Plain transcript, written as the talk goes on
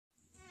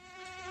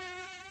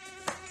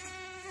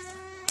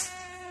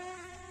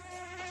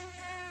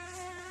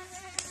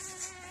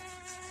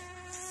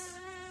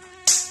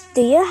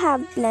Do you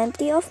have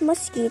plenty of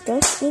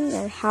mosquitoes in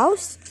your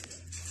house?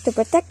 To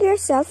protect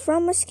yourself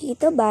from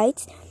mosquito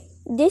bites,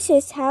 this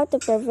is how to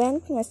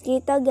prevent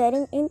mosquito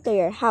getting into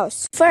your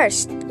house.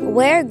 First,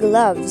 wear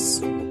gloves.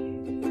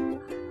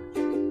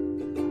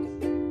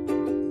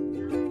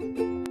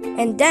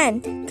 And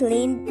then,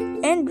 clean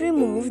and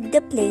remove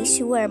the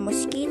place where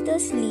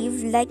mosquitoes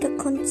live, like a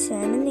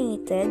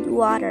contaminated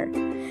water,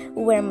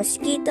 where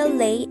mosquitoes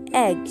lay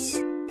eggs.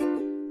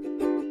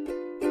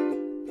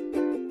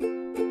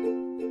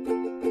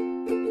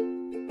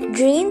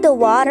 Drain the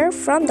water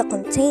from the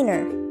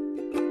container.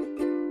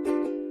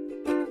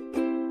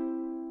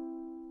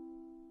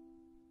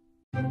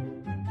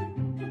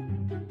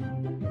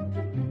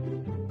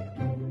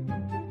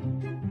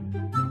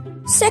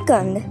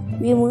 Second,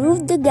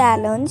 remove the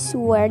gallons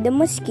where the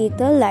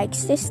mosquito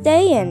likes to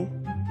stay in.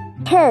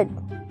 Third,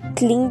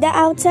 clean the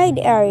outside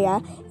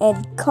area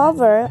and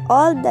cover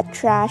all the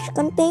trash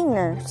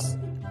containers.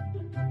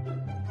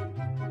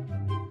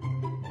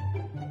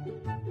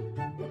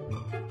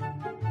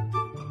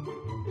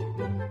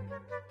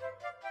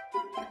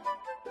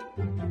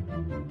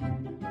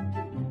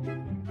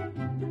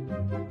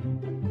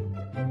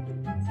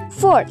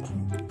 Fourth,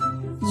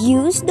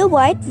 use the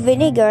white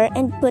vinegar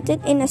and put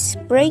it in a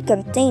spray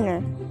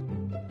container.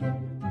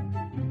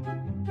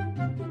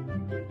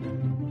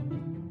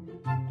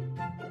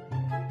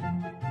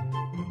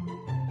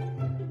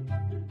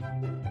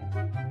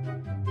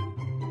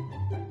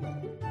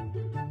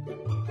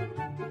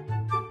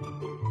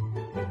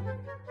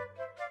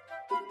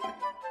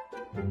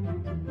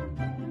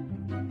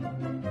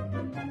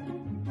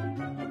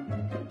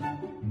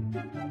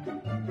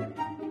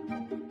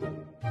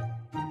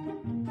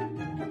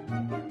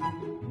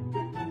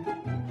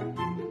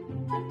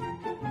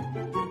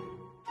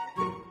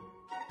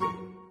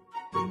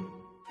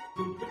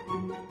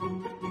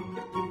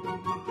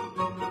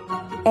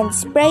 And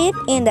spray it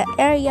in the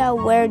area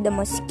where the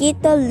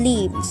mosquito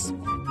lives.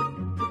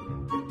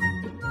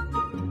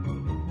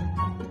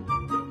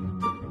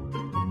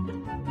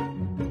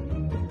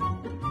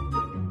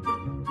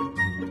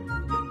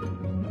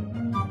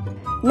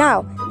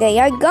 Now they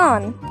are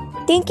gone.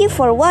 Thank you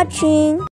for watching.